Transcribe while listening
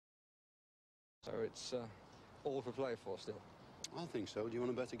So it's all to play for still. I think so. Do you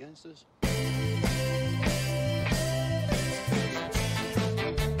want to bet against us?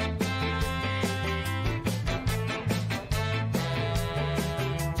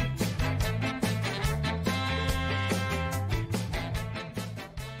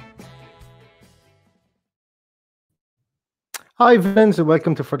 Hi, friends, and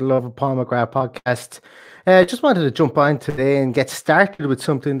welcome to For the Love of Paul McGrath podcast. Just wanted to jump on today and get started with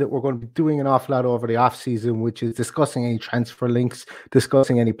something that we're going to be doing an awful lot over the off season, which is discussing any transfer links,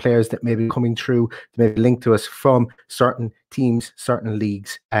 discussing any players that may be coming through, maybe linked to us from certain teams, certain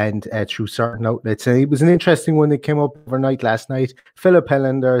leagues, and through certain outlets. And it was an interesting one that came up overnight last night. Filip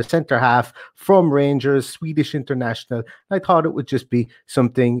Helander, centre half from Rangers, Swedish international. I thought it would just be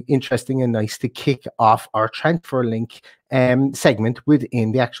something interesting and nice to kick off our transfer link segment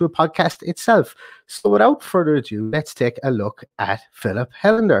within the actual podcast itself. So without further ado, let's take a look at Filip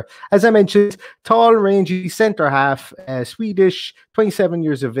Helander. As I mentioned, tall, rangy centre half, Swedish, 27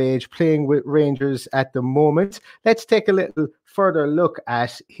 years of age, playing with Rangers at the moment. Let's take a little further look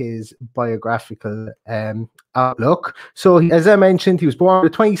at his biographical outlook. So, as I mentioned, he was born the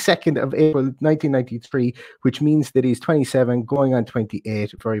 22nd of April 1993, which means that he's 27, going on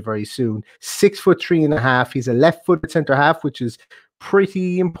 28 very, very soon. 6'3.5". He's a left-footed centre half, which is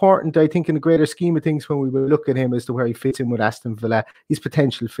pretty important, I think, in the greater scheme of things when we will look at him as to where he fits in with Aston Villa, his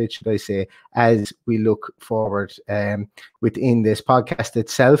potential fit, should I say, as we look forward within this podcast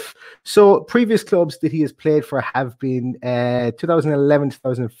itself. So previous clubs that he has played for have been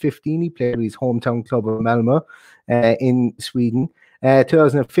 2011-2015. He played with his hometown club of Malmo in Sweden.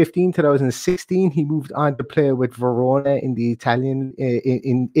 2015-2016, he moved on to play with Verona in the Italian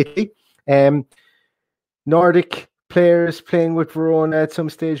in Italy. Nordic players playing with Verona at some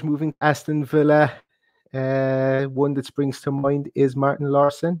stage, moving to Aston Villa. One that springs to mind is Martin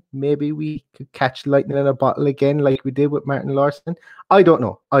Laursen. Maybe we could catch lightning in a bottle again, like we did with Martin Laursen. I don't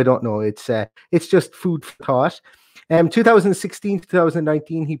know. It's just food for thought.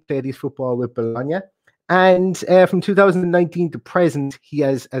 2016-2019, he played his football with Bologna. And from 2019 to present, he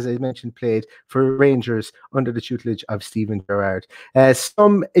has, as I mentioned, played for Rangers under the tutelage of Steven Gerrard.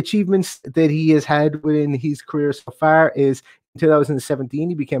 Some achievements that he has had within his career so far is in 2017,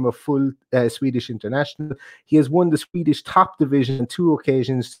 he became a full Swedish international. He has won the Swedish top division on 2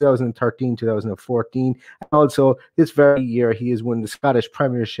 occasions, 2013, 2014. And also, this very year, he has won the Scottish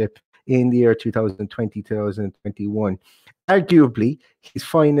Premiership in the year 2020-2021. Arguably, his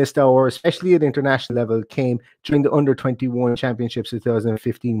finest hour, especially at international level, came during the Under-21 Championships of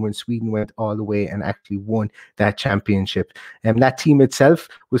 2015 when Sweden went all the way and actually won that championship. And that team itself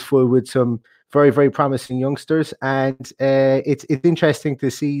was full with some very, very promising youngsters, and it's interesting to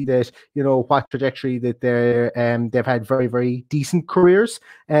see that, you know, what trajectory that they've had very, very decent careers,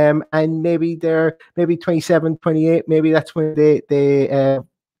 and maybe they're 27, 28, maybe that's when they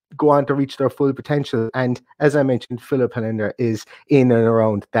go on to reach their full potential. And as I mentioned, Filip Helander is in and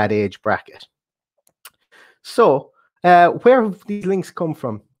around that age bracket. So where have these links come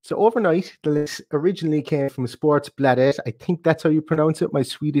from? So overnight, the links originally came from Sportsbladet. I think that's how you pronounce it. My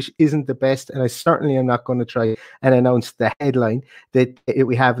Swedish isn't the best, and I certainly am not going to try and announce the headline that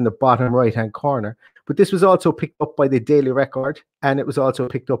we have in the bottom right-hand corner. But this was also picked up by the Daily Record, and it was also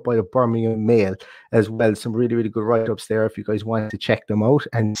picked up by the Birmingham Mail as well. Some really, really good write-ups there if you guys want to check them out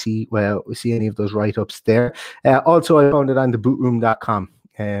and see any of those write-ups there. Also, I found it on thebootroom.com.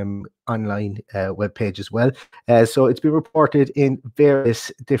 Online webpage as well. So it's been reported in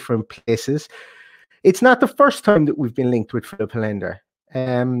various different places. It's not the first time that we've been linked with Filip Helander.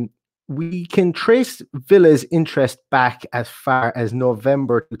 We can trace Villa's interest back as far as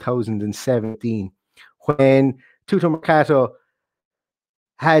November 2017, when Tutto Mercato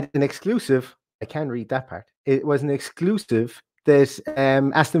had an exclusive. I can read that part. It was an exclusive that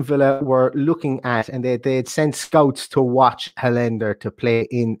Aston Villa were looking at, and they had sent scouts to watch Helander to play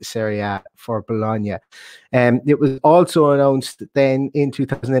in Serie A for Bologna. It was also announced then in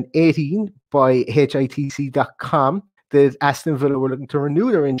 2018 by hitc.com that Aston Villa were looking to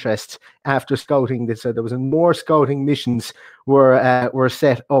renew their interest after scouting. They said there was more scouting missions were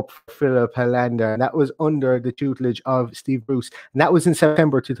set up for Filip Helander, and that was under the tutelage of Steve Bruce, and that was in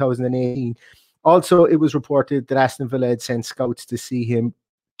September 2018. Also, it was reported that Aston Villa had sent scouts to see him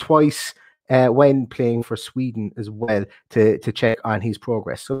twice when playing for Sweden as well to check on his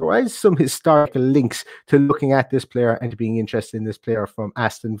progress. So there is some historical links to looking at this player and to being interested in this player from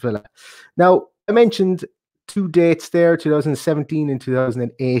Aston Villa. Now, I mentioned 2 dates there, 2017 and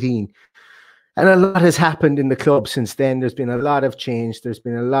 2018. And a lot has happened in the club since then. There's been a lot of change. There's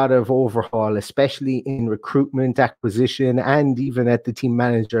been a lot of overhaul, especially in recruitment, acquisition, and even at the team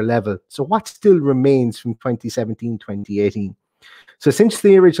manager level. So what still remains from 2017, 2018? So since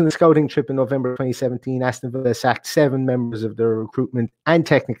the original scouting trip in November 2017, Aston Villa sacked 7 members of their recruitment and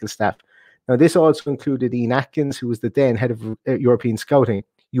technical staff. Now, this also included Ian Atkins, who was the then head of European scouting.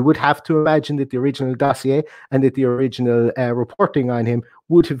 You would have to imagine that the original dossier and that the original reporting on him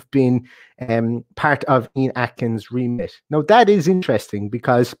would have been part of Ian Atkins' remit. Now, that is interesting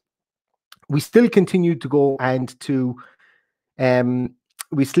because we still continued to go and to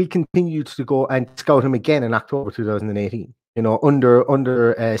scout him again in October 2018. You know,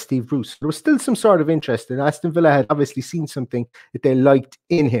 under Steve Bruce. There was still some sort of interest, and Aston Villa had obviously seen something that they liked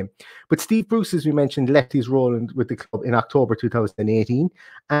in him. But Steve Bruce, as we mentioned, left his role with the club in October 2018,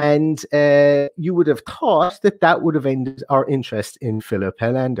 and you would have thought that would have ended our interest in Filip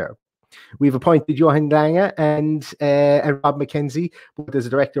Helander. We've appointed Johan Lange and Rob McKenzie, both as a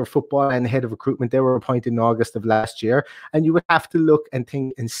director of football and head of recruitment. They were appointed in August of last year, and you would have to look and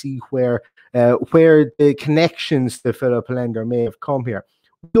think and see where the connections to Filip Helander may have come here.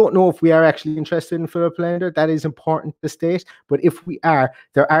 We don't know if we are actually interested in Filip Helander. That is important to state. But if we are,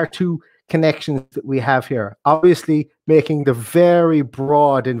 there are 2 connections that we have here. Obviously, making the very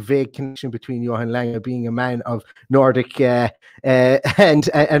broad and vague connection between Johan Lange being a man of Nordic and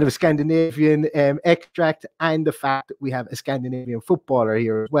of Scandinavian extract, and the fact that we have a Scandinavian footballer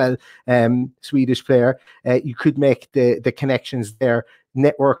here as well, Swedish player. You could make the connections there.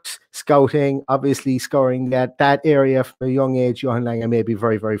 Networks, scouting, obviously scouring that area from a young age. Johan Lange may be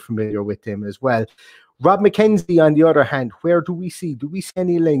very, very familiar with him as well. Rob McKenzie, on the other hand, where do we see? Do we see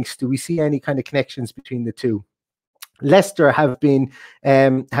any links? Do we see any kind of connections between the 2? Leicester have been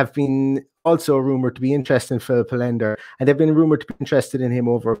also rumored to be interested in Filip Helander, and they've been rumored to be interested in him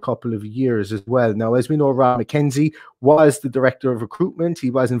over a couple of years as well. Now, as we know, Rob McKenzie was the director of recruitment. He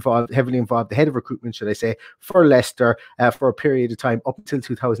was heavily involved, the head of recruitment, should I say, for Leicester for a period of time up until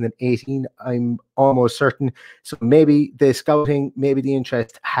 2018. I'm almost certain. So maybe the scouting, maybe the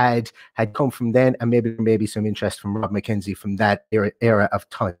interest had come from then, and maybe some interest from Rob McKenzie from that era of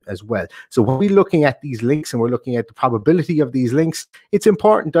time as well. So when we're looking at these links and we're looking at the probability of these links, it's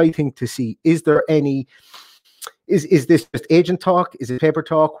important, I think, to see, is there any, is this just agent talk? Is it paper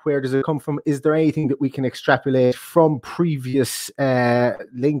talk? Where does it come from? Is there anything that we can extrapolate from previous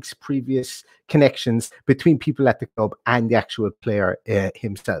links, previous connections between people at the club and the actual player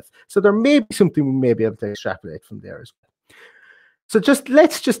himself? So there may be something we may be able to extrapolate from there as well. So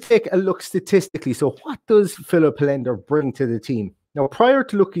let's take a look statistically. So what does Filip Helander bring to the team? Now, prior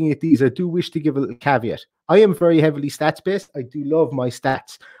to looking at these, I do wish to give a little caveat. I am very heavily stats-based. I do love my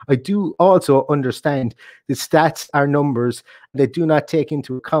stats. I do also understand that stats are numbers. They do not take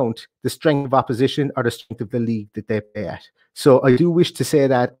into account the strength of opposition or the strength of the league that they play at. So I do wish to say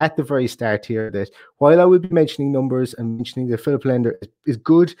that at the very start here, that while I will be mentioning numbers and mentioning that Filip Helander is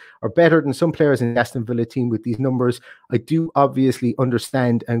good or better than some players in the Aston Villa team with these numbers, I do obviously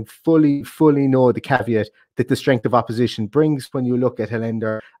understand and fully know the caveat that the strength of opposition brings when you look at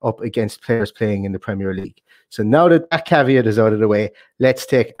Helander up against players playing in the Premier League. So now that caveat is out of the way, let's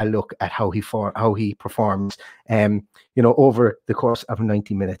take a look at how he performs over the course of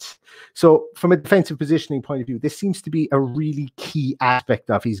 90 minutes. So from a defensive positioning point of view, this seems to be a really key aspect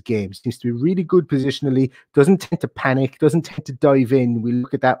of his game. Seems to be really good positionally, doesn't tend to panic, doesn't tend to dive in. We'll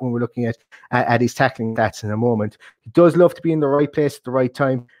look at that when we're looking at his tackling stats in a moment. He does love to be in the right place at the right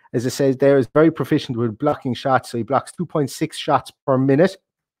time. As I said, there is very proficient with blocking shots. So he blocks 2.6 shots per minute.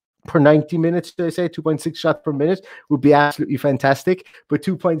 Per 90 minutes, should I say, 2.6 shots per minute would be absolutely fantastic. But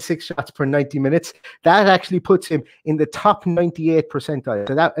 2.6 shots per 90 minutes, that actually puts him in the top 98 percentile.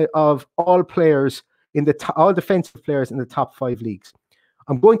 So that of all players all defensive players in the top 5 leagues.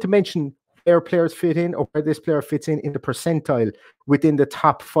 I'm going to mention where players fit in, or where this player fits in the percentile within the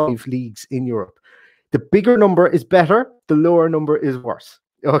top 5 leagues in Europe. The bigger number is better, the lower number is worse.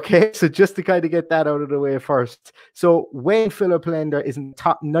 Okay, so just to kind of get that out of the way first. So when Filip Helander is in the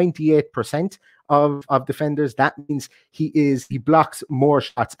top 98% of defenders, that means he blocks more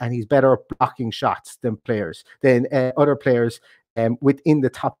shots and he's better at blocking shots than other players within the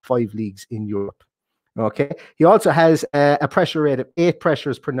top 5 leagues in Europe. Okay, he also has a pressure rate of 8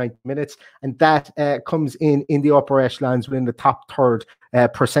 pressures per 90 minutes, and that comes in the upper echelons within the top 3rd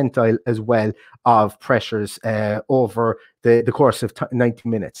percentile as well of pressures over the course of 90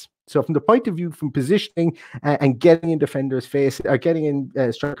 minutes. So from the point of view from positioning and getting in defenders' faces, or getting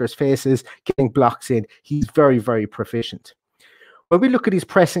in strikers' faces, getting blocks in, he's very, very proficient. When we look at his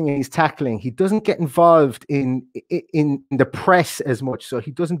pressing and his tackling, he doesn't get involved in the press as much, so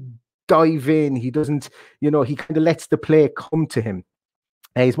he doesn't dive in. He doesn't, he kind of lets the play come to him.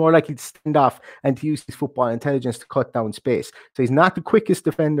 He's more likely to stand off and to use his football intelligence to cut down space. So he's not the quickest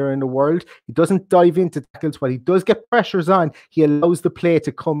defender in the world. He doesn't dive into tackles. While he does get pressures on, he allows the play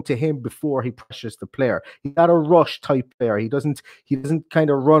to come to him before he pressures the player. He's not a rush type player. He doesn't kind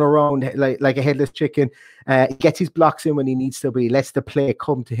of run around like a headless chicken. He gets his blocks in when he needs to, but he lets the play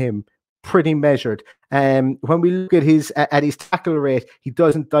come to him. Pretty measured. When we look at his tackle rate, he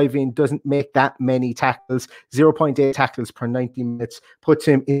doesn't dive in, doesn't make that many tackles. 0.8 tackles per 90 minutes puts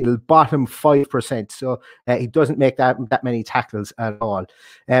him in the bottom 5%. So he doesn't make that many tackles at all.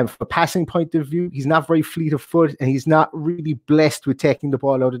 From a passing point of view, he's not very fleet of foot, and he's not really blessed with taking the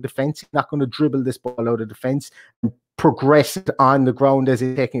ball out of defense. He's not going to dribble this ball out of defense and progress it on the ground as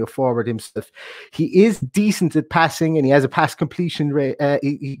he's taking it forward himself. He is decent at passing, and he has a pass completion rate.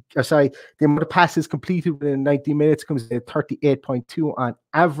 The amount of passes completed within 90 minutes comes in at 38.2 on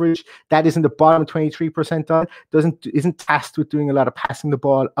average. That is in the bottom 23 percentile. Isn't tasked with doing a lot of passing the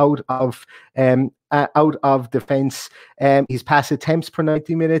ball out of defense. His pass attempts per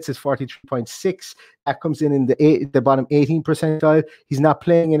 90 minutes is 43.6. That comes in the bottom 18 percentile. He's not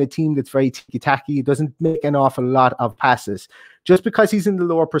playing in a team that's very ticky-tacky. He doesn't make an awful lot of passes. Just because he's in the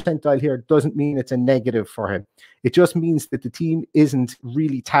lower percentile here doesn't mean it's a negative for him. It just means that the team isn't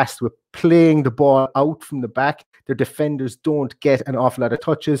really tasked with playing the ball out from the back. Their defenders don't get an awful lot of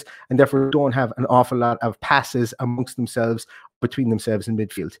touches, and therefore don't have an awful lot of passes amongst themselves, between themselves in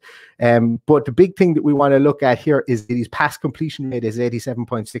midfield. But the big thing that we want to look at here is that his pass completion rate is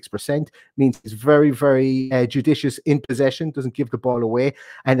 87.6%, means he's very, very judicious in possession, doesn't give the ball away.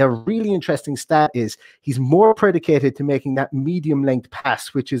 And a really interesting stat is he's more predicated to making that medium length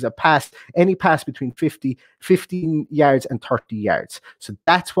pass, which is any pass between 15 yards and 30 yards. So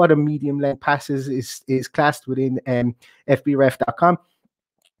that's what a medium length pass is classed within FBref.com.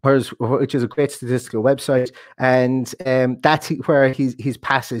 Which is a great statistical website, and that's where his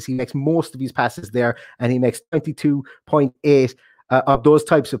passes. He makes most of his passes there, and he makes 22.8 of those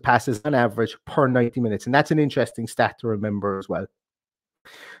types of passes on average per 90 minutes, and that's an interesting stat to remember as well.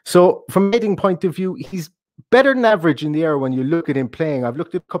 So from a heading point of view, he's better than average in the air when you look at him playing. I've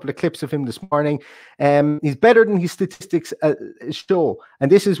looked at a couple of clips of him this morning. He's better than his statistics show,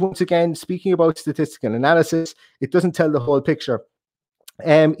 and this is once again speaking about statistical analysis. It doesn't tell the whole picture.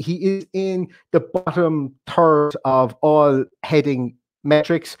 He is in the bottom third of all heading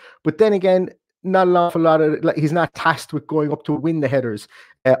metrics, but then again, not an awful lot of he's not tasked with going up to win the headers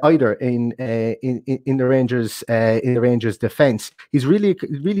either in the Rangers defense. He's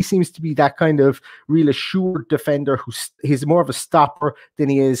really seems to be that kind of real assured defender he's more of a stopper than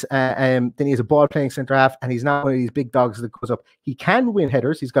he is a ball playing centre half, and he's not one of these big dogs that goes up. He can win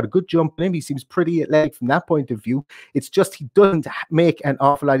headers. He's got a good jump in him. He seems pretty athletic from that point of view. It's just he doesn't make an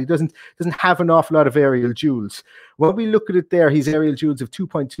awful lot. He doesn't have an awful lot of aerial duels. When we look at it there, his aerial duels of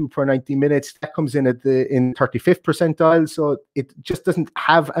 2.2 per 90 minutes, that comes in in 35th percentile. So it just doesn't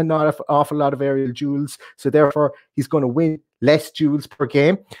have an awful lot of aerial duels. So therefore, he's going to win less duels per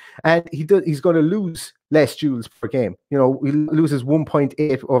game, and he's going to lose less duels per game. He loses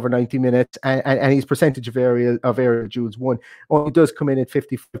 1.8 over 90 minutes, and his percentage of aerial duels won only does come in at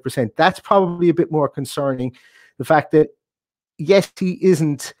 55%. That's probably a bit more concerning. The fact that yes, he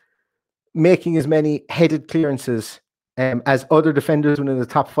isn't making as many headed clearances as other defenders within the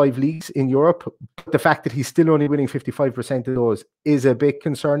top 5 leagues in Europe. But the fact that he's still only winning 55% of those is a bit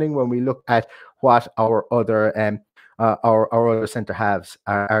concerning when we look at what our other centre halves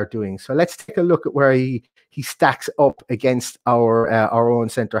are doing. So let's take a look at where he stacks up against our own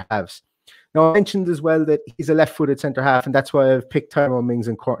centre halves. Now, I mentioned as well that he's a left-footed centre half, and that's why I've picked Tyrone Mings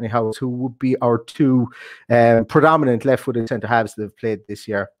and Courtney House, who would be our two predominant left-footed centre halves that have played this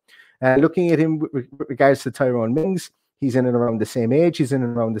year. Looking at him with regards to Tyrone Mings, he's in and around the same age. He's in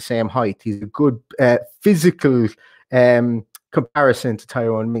and around the same height. He's a good physical comparison to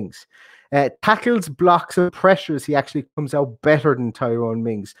Tyrone Mings. Tackles, blocks, and pressures, he actually comes out better than Tyrone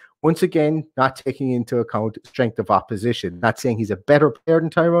Mings. Once again, not taking into account strength of opposition. Not saying he's a better player than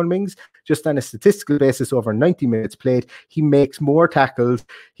Tyrone Mings, just on a statistical basis over 90 minutes played, he makes more tackles,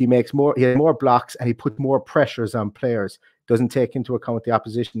 he has more blocks, and he puts more pressures on players. Doesn't take into account the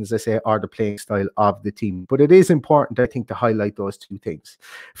opposition, as I say, or the playing style of the team. But it is important, I think, to highlight those two things.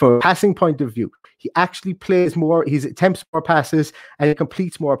 From a passing point of view, he actually plays more, he attempts more passes, and he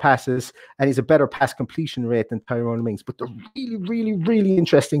completes more passes, and he's a better pass completion rate than Tyrone Mings. But the really, really, really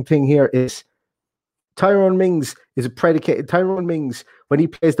interesting thing here is Tyrone Mings is a predicated. Tyrone Mings, when he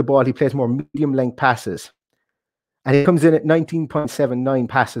plays the ball, he plays more medium length passes, and he comes in at 19.79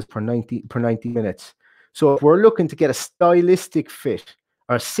 passes per 90 minutes. So if we're looking to get a stylistic fit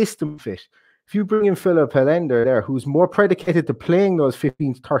are system fit. If you bring in Filip Helander there, who's more predicated to playing those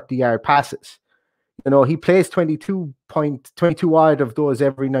 15 to 30-yard passes, he plays 22 wide of those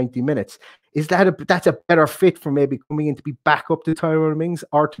every 90 minutes. That's a better fit for maybe coming in to be back up to Tyrone Mings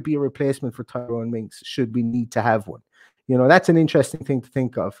or to be a replacement for Tyrone Mings should we need to have one. That's an interesting thing to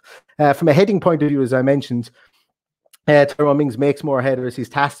think of. From a heading point of view, as I mentioned, Tyrone Mings makes more headers. He's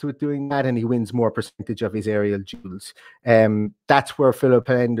tasked with doing that, and he wins more percentage of his aerial duels. That's where Filip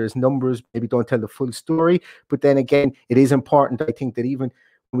Helander's numbers maybe don't tell the full story. But then again, it is important, I think, that even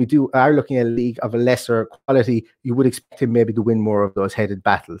when we are looking at a league of a lesser quality, you would expect him maybe to win more of those headed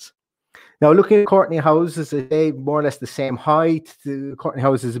battles. Now, looking at Courtney Howes, as I say, more or less the same height. Courtney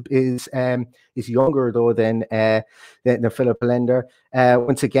Howes is younger though than Filip Helander.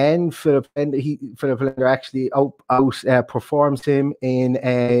 Once again, Filip Helander actually outperforms him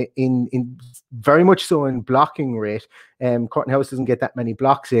in very much so in blocking rate. Courtney Howes doesn't get that many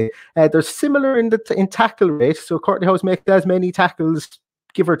blocks in. They're similar in tackle rate. So Courtney Howes makes as many tackles,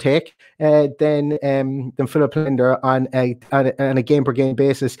 give or take, than Filip Helander on a game-per-game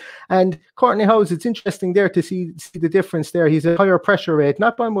basis. And Courtney Howes, it's interesting there to see the difference there. He's a higher pressure rate,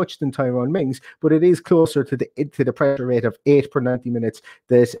 not by much than Tyrone Mings, but it is closer to the pressure rate of 8 per 90 minutes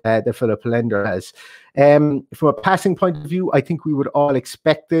that Filip Helander has. From a passing point of view, I think we would all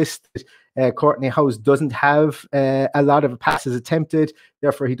expect this. Courtney Howes doesn't have a lot of passes attempted,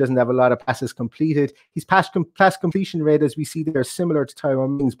 therefore he doesn't have a lot of passes completed. His pass completion rate, as we see there, is similar to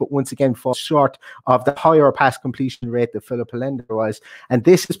Tyrone Mings, but once again falls short of the higher pass completion rate that Filip Helander was. And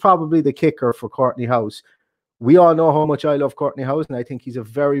this is probably the kicker for Courtney Howes. We all know how much I love Courtney Howes, and I think he's a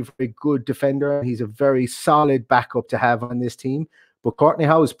very, very good defender, and he's a very solid backup to have on this team. But Courtney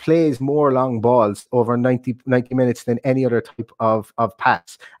Howes plays more long balls over 90 minutes than any other type of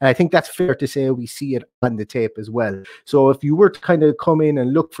pass. And I think that's fair to say. We see it on the tape as well. So if you were to kind of come in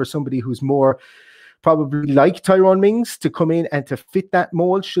and look for somebody who's more probably like Tyrone Mings to come in and to fit that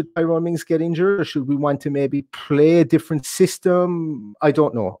mold, should Tyrone Mings get injured, or should we want to maybe play a different system? I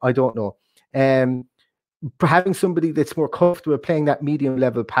don't know. Having somebody that's more comfortable playing that medium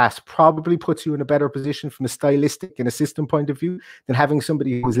level pass probably puts you in a better position from a stylistic and a system point of view than having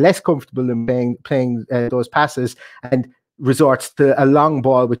somebody who's less comfortable in playing those passes and resorts to a long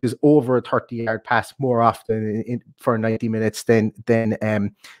ball, which is over a 30-yard pass more often for 90 minutes than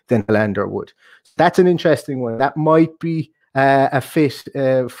Helander would. That's an interesting one. That might be a fit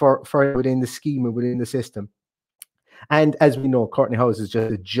for within the scheme and within the system. And as we know, Courtney Howes is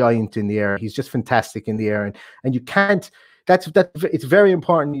just a giant in the air. He's just fantastic in the air. And you can't, it's very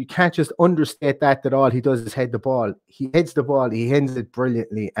important. You can't just understate that all he does is head the ball. He heads the ball, he heads it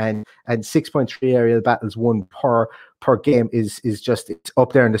brilliantly. And 6.3 aerial battles won per game is just, it's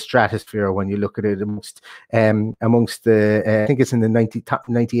up there in the stratosphere when you look at it amongst the I think it's in the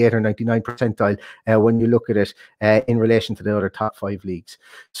 98 or 99 percentile when you look at it in relation to the other top 5 leagues.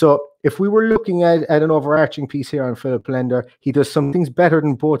 So if we were looking at an overarching piece here on Filip Helander, he does some things better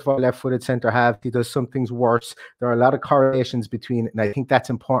than both of our left-footed centre halves. He does some things worse. There are a lot of correlations between it, and I think that's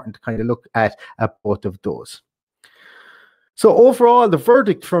important to kind of look at both of those. So overall, the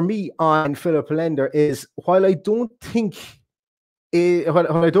verdict for me on Filip Helander is, while I don't think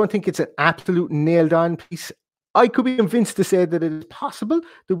it's an absolute nailed-on piece, I could be convinced to say that it is possible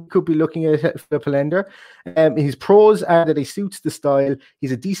that we could be looking at Filip Helander. His pros are that he suits the style.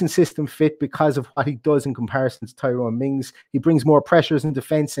 He's a decent system fit because of what he does in comparison to Tyrone Mings. He brings more pressures in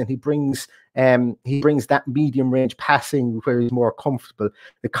defence, and he brings that medium range passing where he's more comfortable.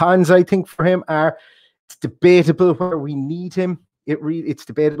 The cons, I think, for him are, it's debatable whether we need him. It's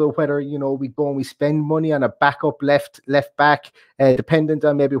debatable whether, we go and we spend money on a backup left back, dependent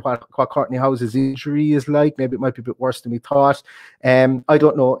on maybe what Courtney Howes' injury is like. Maybe it might be a bit worse than we thought. I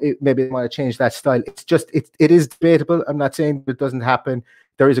don't know. Maybe they want to change that style. It is debatable. I'm not saying it doesn't happen.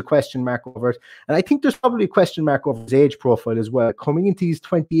 There is a question mark over it. And I think there's probably a question mark over his age profile as well. Coming into his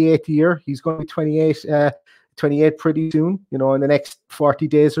 28th year, he's going to be 28 pretty soon, in the next 40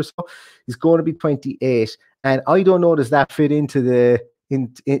 days or so. He's going to be 28. And I don't know, does that fit into the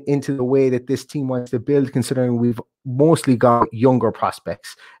way that this team wants to build, considering we've mostly got younger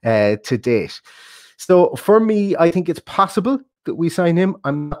prospects to date. So for me, I think it's possible that we sign him.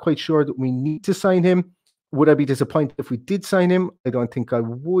 I'm not quite sure that we need to sign him. Would I be disappointed if we did sign him? I don't think I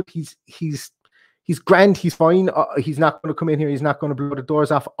would. He's grand. He's fine. He's not going to come in here. He's not going to blow the doors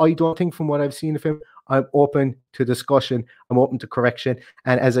off. I don't think, from what I've seen of him. I'm open to discussion. I'm open to correction.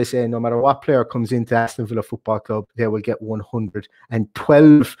 And as I say, no matter what player comes into Aston Villa Football Club, they will get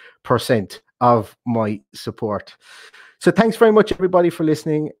 112% of my support. So thanks very much, everybody, for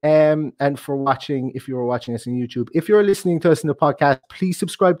listening and for watching. If you were watching us on YouTube, if you're listening to us in the podcast, please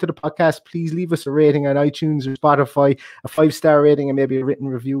subscribe to the podcast. Please leave us a rating on iTunes or Spotify, a 5-star rating and maybe a written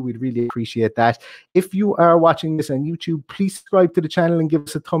review. We'd really appreciate that. If you are watching this on YouTube, please subscribe to the channel and give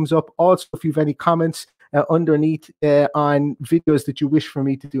us a thumbs up. Also, if you have any comments underneath on videos that you wish for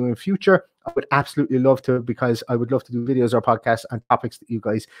me to do in future, I would absolutely love to, because I would love to do videos or podcasts on topics that you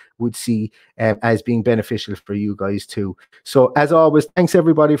guys would see as being beneficial for you guys too. So as always, thanks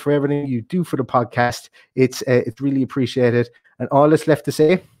everybody for everything you do for the podcast. It's really appreciated. And all that's left to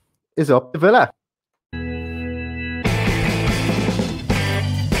say is up the Villa.